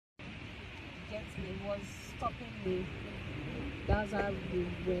it was stopping me. That's how we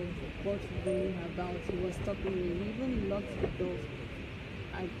were both going about. He was stopping me. He even locked the door.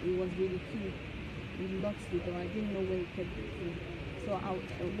 It was really key. He locked the door. I didn't know where he kept the key. So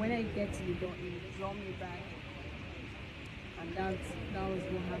when I get to the door, he draw me back, and that was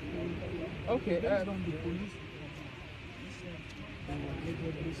what happened. Okay. Based on the police report, he said they were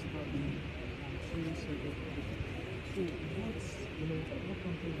allegedly stabbing and killing several people. So what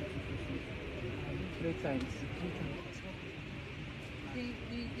country did you proceed? 3 times.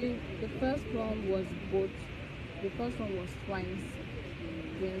 The first one was both. The first one was twice.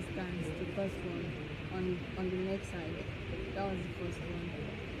 You understand? The first one on the neck side. That was the first one.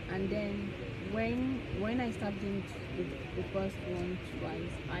 And then when I stabbed him the first one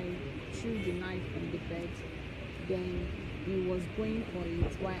twice, I threw the knife on the bed. Then he was going for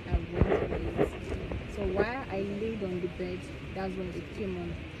it while I went for it. So while I laid on the bed, that's when it came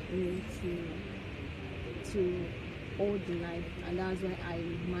on me to hold the knife, and that's when I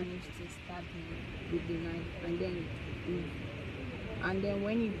managed to stab him with the knife. And then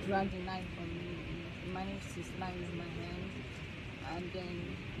when he dragged the knife from me, he managed to slice my hand. And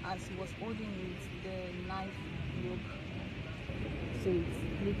then as he was holding it, the knife broke, so it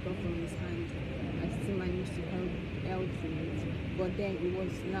slipped off from his hand. I still managed to held to it, but then it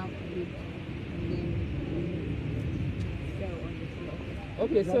was now weak, and then it fell on the floor.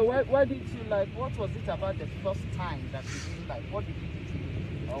 Okay, so why did you what was it about the first time that you didn't like? What did you do?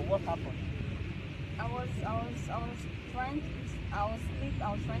 Or what happened? I was trying to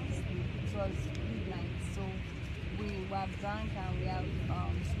sleep. It was midnight, so we were drunk and we have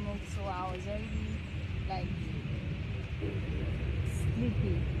smoked, so I was already like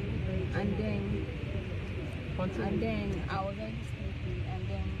sleepy, and then I was already sleepy, and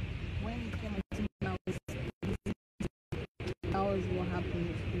then when he came to me, that was what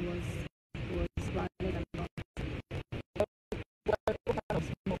happened. It was violent and all. It was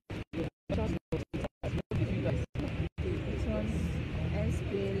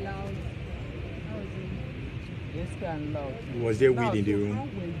SK loud. How was it? SK and loud. Was there weed in the room? How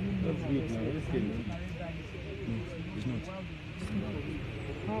were you That's weed now. It's not.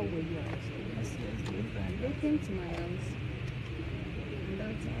 How were you arrested? They came to my house, and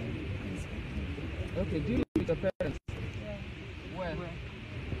that's how I escaped. Okay, do you live with your parents? Yeah. Where? No,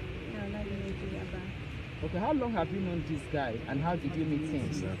 not in Nigeria. Okay, how long have you known this guy and how did you meet him?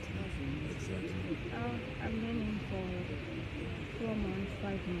 Exactly. I've known him for 4 months,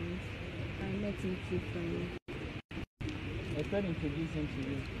 5 months. I met him from A friend introduced him to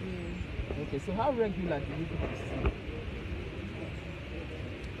you. yeah. Okay, so how regular do you people see?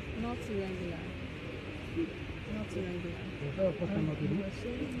 Not regular. Not regular. You were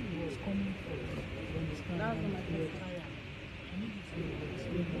saying he was coming for you understand? That was my You were first time. tired. I need you to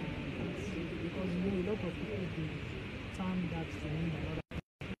explain more, because a lot of people do term that to mean another.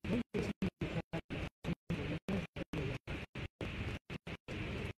 When you say you tired,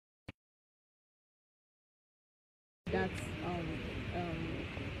 That's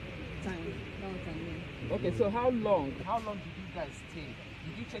time. Long time. Okay, so how long did you guys stay?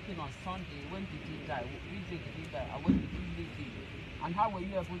 Did you check in on Sunday? When did he die? Which day did he die? And when did you leave him? And how were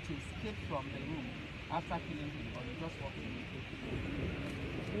you able to escape from the room after killing him, or you just walked in?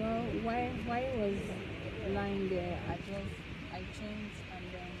 Well, while he was lying there, I changed, and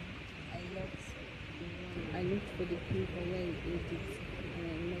then I left the room. I looked for the key for where he ate it, and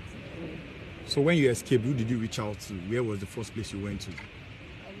I left the room. So when you escaped, who did you reach out to? Where was the first place you went to? I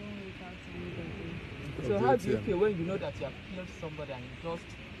didn't reach out to anybody. So how do you feel when you know that you have killed somebody and you just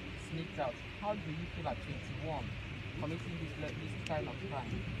sneaked out? How do you feel at 21 committing this kind of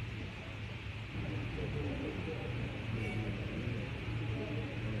crime?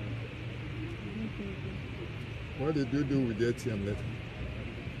 What did you do with the ATM letter?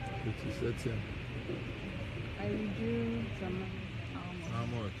 With his ATM? I withdrew some money. How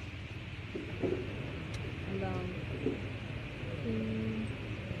much? About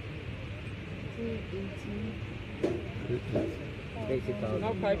 280.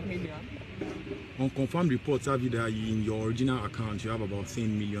 Not 5 million. On confirmed reports have it that in your original account you have about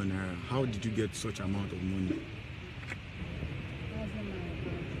 10 million naira. How did you get such amount of money? That's not my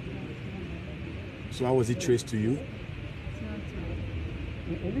account. So how was it traced to you? It's not mine.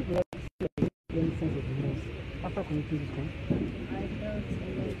 any sense of remorse after committing this crime? I felt a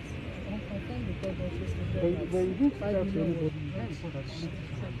lot. I think because of this But you didn't tell anybody before that you committed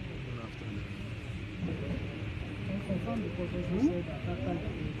this crime. I confirmed because they said that after the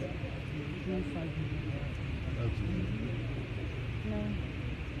 5 million. No,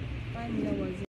 5 million was